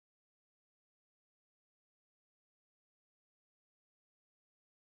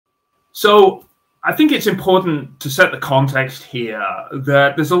So I think it's important to set the context here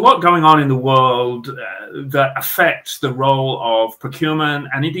that there's a lot going on in the world that affects the role of procurement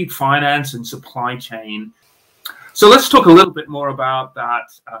and indeed finance and supply chain. So let's talk a little bit more about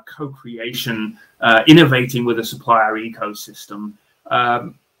that co-creation, innovating with a supplier ecosystem.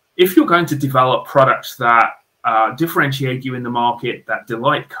 If you're going to develop products that differentiate you in the market, that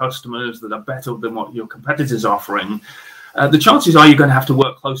delight customers, that are better than what your competitors are offering, the chances are you're going to have to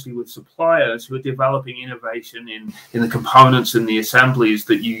work closely with suppliers who are developing innovation in the components and the assemblies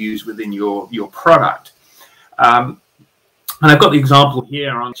that you use within your product. And I've got the example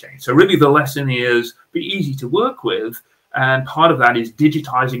here on chain. So really the lesson is be easy to work with. And part of that is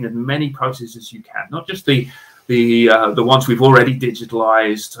digitizing as many processes as you can, not just the ones we've already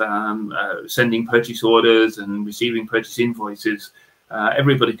digitalized, sending purchase orders and receiving purchase invoices.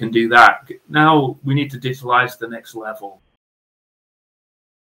 Everybody can do that. Now we need to digitalize the next level.